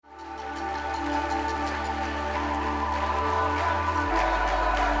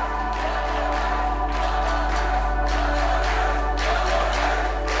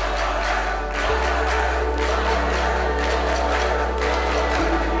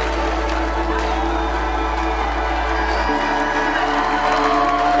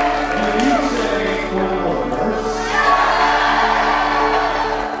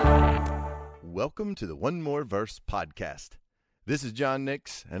to the One More Verse podcast. This is John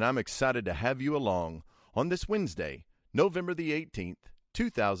Nix, and I'm excited to have you along on this Wednesday, November the 18th,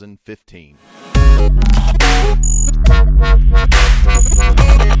 2015.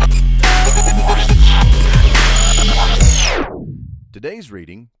 Today's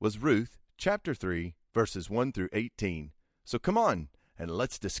reading was Ruth, chapter 3, verses 1 through 18. So come on, and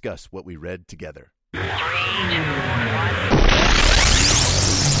let's discuss what we read together. 3, 2, 1.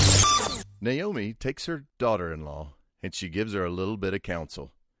 Naomi takes her daughter-in-law, and she gives her a little bit of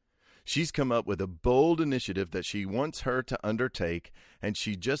counsel. She's come up with a bold initiative that she wants her to undertake, and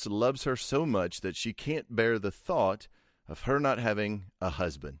she just loves her so much that she can't bear the thought of her not having a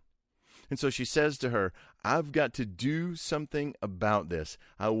husband. And so she says to her, I've got to do something about this.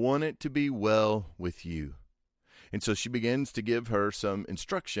 I want it to be well with you. And so she begins to give her some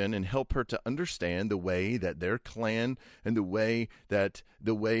instruction and help her to understand the way that their clan and the way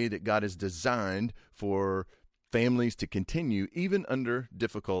that God has designed for families to continue even under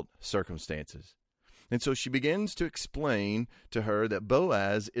difficult circumstances. And so she begins to explain to her that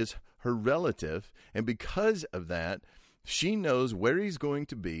Boaz is her relative, and because of that, she knows where he's going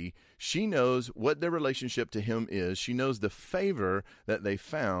to be. She knows what their relationship to him is. She knows the favor that they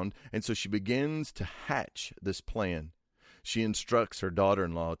found, and so she begins to hatch this plan. She instructs her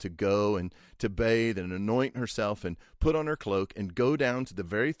daughter-in-law to go and to bathe and anoint herself and put on her cloak and go down to the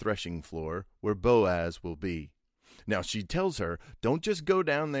very threshing floor where Boaz will be. Now, she tells her, don't just go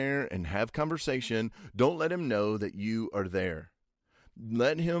down there and have conversation. Don't let him know that you are there.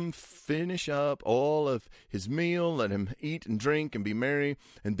 Let him finish up all of his meal. Let him eat and drink and be merry.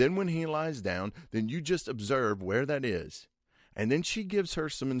 And then when he lies down, then you just observe where that is. And then she gives her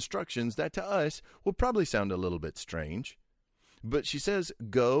some instructions that to us will probably sound a little bit strange. But she says,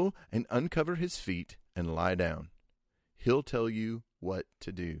 go and uncover his feet and lie down. He'll tell you what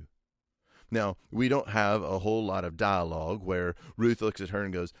to do. Now, we don't have a whole lot of dialogue where Ruth looks at her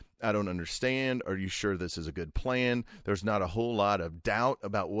and goes, I don't understand. Are you sure this is a good plan? There's not a whole lot of doubt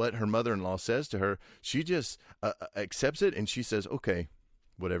about what her mother-in-law says to her. She just accepts it, and she says, okay,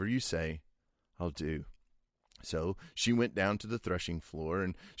 whatever you say, I'll do. So she went down to the threshing floor,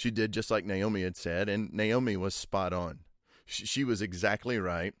 and she did just like Naomi had said, and Naomi was spot on. She was exactly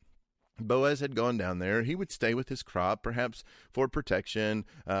right. Boaz had gone down there. He would stay with his crop, perhaps for protection,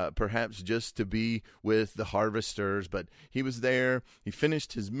 perhaps just to be with the harvesters. But he was there. He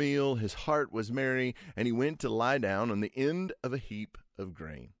finished his meal. His heart was merry, and he went to lie down on the end of a heap of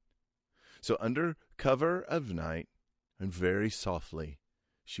grain. So under cover of night, and very softly,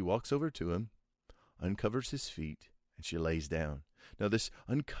 she walks over to him, uncovers his feet, and she lays down. Now, this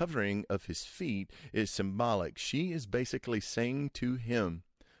uncovering of his feet is symbolic. She is basically saying to him,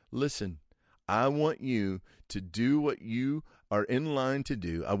 listen, I want you to do what you are in line to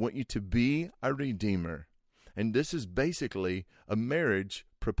do. I want you to be a redeemer. And this is basically a marriage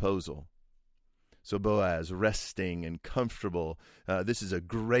proposal. So Boaz, resting and comfortable. This is a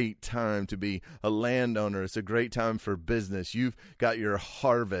great time to be a landowner. It's a great time for business. You've got your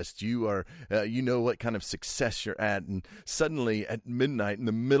harvest. You are, you know what kind of success you're at. And suddenly at midnight, in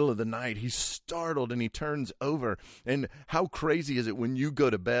the middle of the night, he's startled and he turns over. And how crazy is it when you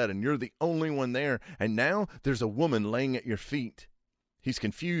go to bed and you're the only one there, and now there's a woman laying at your feet? He's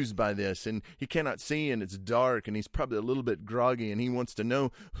confused by this, and he cannot see, and it's dark, and he's probably a little bit groggy, and he wants to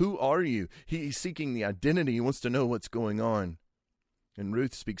know, who are you? He's seeking the identity. He wants to know what's going on. And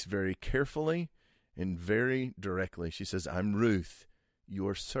Ruth speaks very carefully and very directly. She says, I'm Ruth,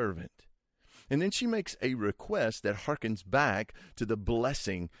 your servant. And then she makes a request that harkens back to the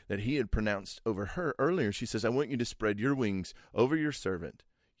blessing that he had pronounced over her earlier. She says, I want you to spread your wings over your servant.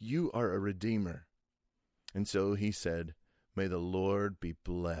 You are a redeemer. And so he said, may the Lord be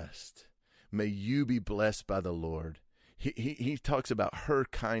blessed. May you be blessed by the Lord. He talks about her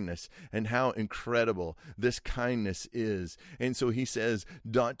kindness and how incredible this kindness is. And so he says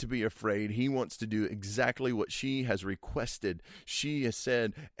not to be afraid. He wants to do exactly what she has requested. He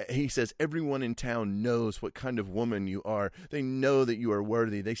says, everyone in town knows what kind of woman you are. They know that you are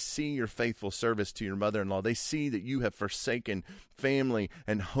worthy. They see your faithful service to your mother-in-law. They see that you have forsaken family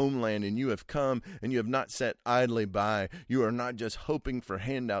and homeland, and you have come and you have not sat idly by. You are not just hoping for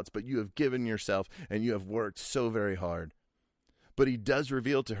handouts, but you have given yourself and you have worked so very hard. But he does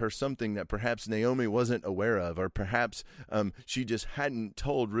reveal to her something that perhaps Naomi wasn't aware of, or perhaps she just hadn't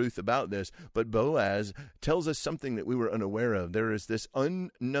told Ruth about this. But Boaz tells us something that we were unaware of. There is this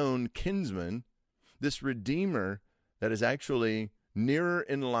unknown kinsman, this redeemer that is actually nearer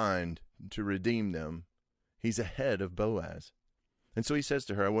in line to redeem them. He's ahead of Boaz. And so he says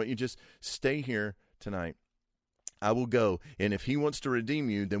to her, I want you to just stay here tonight. I will go, and if he wants to redeem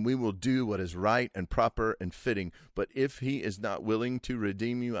you, then we will do what is right and proper and fitting. But if he is not willing to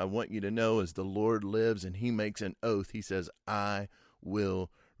redeem you, I want you to know, as the Lord lives and he makes an oath, he says, I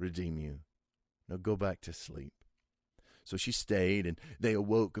will redeem you. Now go back to sleep. So she stayed, and they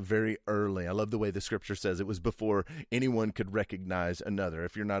awoke very early. I love the way the scripture says it was before anyone could recognize another.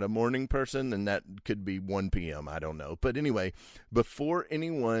 If you're not a morning person, then that could be 1 p.m. I don't know. But anyway, before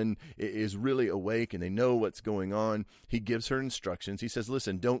anyone is really awake and they know what's going on, he gives her instructions. He says,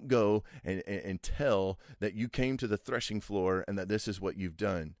 listen, don't go and tell that you came to the threshing floor and that this is what you've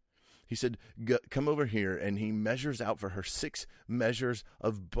done. He said, come over here, and he measures out for her 6 measures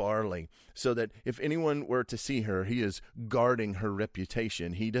of barley so that if anyone were to see her, he is guarding her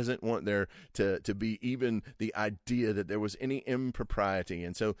reputation. He doesn't want there to be even the idea that there was any impropriety.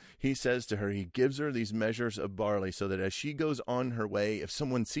 And so he says to her, he gives her these measures of barley so that as she goes on her way, if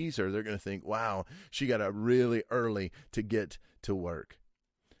someone sees her, they're going to think, wow, she got up really early to get to work.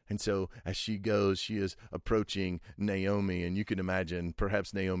 And so as she goes, she is approaching Naomi, and you can imagine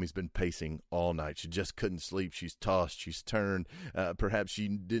perhaps Naomi's been pacing all night. She just couldn't sleep. She's tossed. She's turned. Perhaps she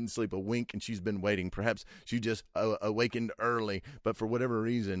didn't sleep a wink and she's been waiting. Perhaps she just awakened early. But for whatever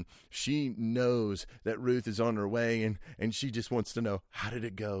reason, she knows that Ruth is on her way, and she just wants to know, how did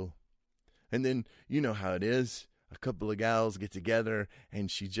it go? And then you know how it is. A couple of gals get together, and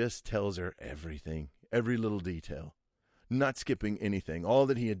she just tells her everything, every little detail. Not skipping anything, all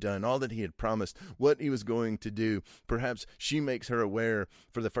that he had done, all that he had promised, what he was going to do. Perhaps she makes her aware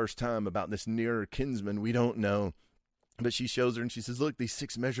for the first time about this nearer kinsman. We don't know. But she shows her and she says, look, these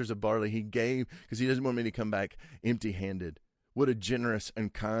 6 measures of barley he gave because he doesn't want me to come back empty-handed. What a generous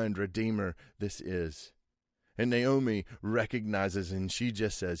and kind Redeemer this is. And Naomi recognizes, and she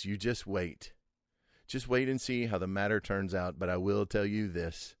just says, you just wait. Just wait and see how the matter turns out. But I will tell you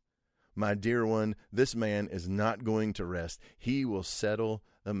this. My dear one, this man is not going to rest. He will settle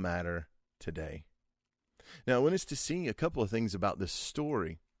the matter today. Now, I want us to see a couple of things about this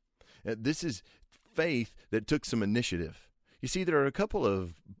story. This is faith that took some initiative. You see, there are a couple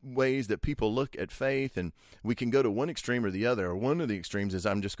of ways that people look at faith, and we can go to one extreme or the other. Or one of the extremes is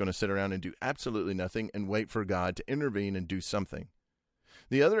I'm just going to sit around and do absolutely nothing and wait for God to intervene and do something.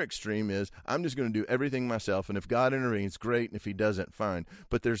 The other extreme is I'm just going to do everything myself, and if God intervenes, great, and if he doesn't, fine.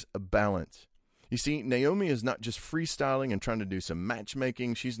 But there's a balance. You see, Naomi is not just freestyling and trying to do some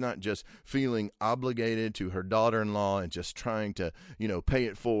matchmaking. She's not just feeling obligated to her daughter-in-law and just trying to, pay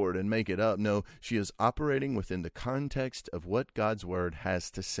it forward and make it up. No, she is operating within the context of what God's word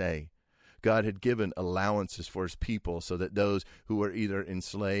has to say. God had given allowances for his people so that those who were either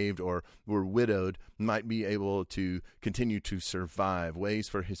enslaved or were widowed might be able to continue to survive, ways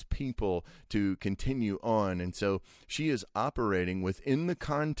for his people to continue on. And so she is operating within the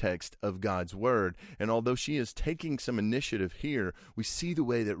context of God's word. And although she is taking some initiative here, we see the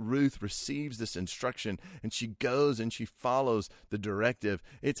way that Ruth receives this instruction and she goes and she follows the directive.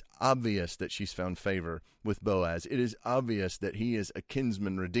 It's obvious that she's found favor with Boaz. It is obvious that he is a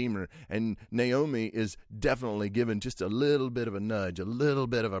kinsman redeemer, and Naomi is definitely given just a little bit of a nudge, a little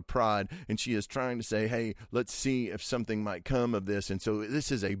bit of a prod, and she is trying to say, hey, let's see if something might come of this. And so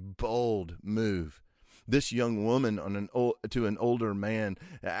this is a bold move. This young woman to an older man,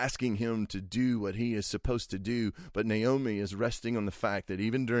 asking him to do what he is supposed to do. But Naomi is resting on the fact that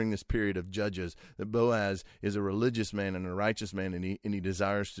even during this period of Judges, that Boaz is a religious man and a righteous man, and he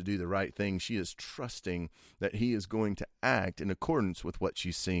desires to do the right thing. She is trusting that he is going to act in accordance with what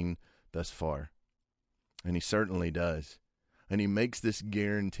she's seen thus far. And he certainly does. And he makes this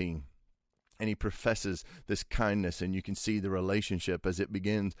guarantee. And he professes this kindness, and you can see the relationship as it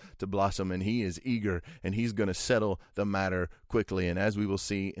begins to blossom, and he is eager, and he's going to settle the matter quickly. And as we will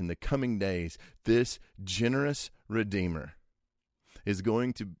see in the coming days, this generous Redeemer is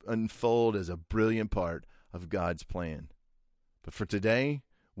going to unfold as a brilliant part of God's plan. But for today,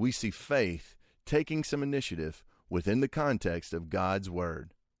 we see faith taking some initiative within the context of God's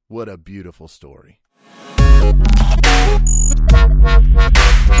word. What a beautiful story.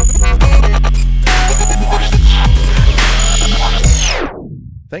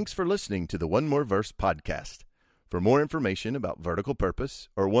 Thanks for listening to the One More Verse podcast. For more information about Vertical Purpose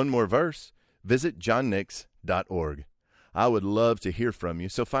or One More Verse, visit johnnix.org. I would love to hear from you,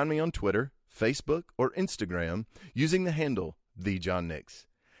 so find me on Twitter, Facebook, or Instagram using the handle TheJohnNix.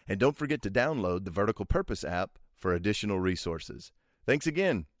 And don't forget to download the Vertical Purpose app for additional resources. Thanks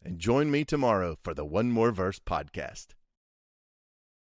again, and join me tomorrow for the One More Verse podcast.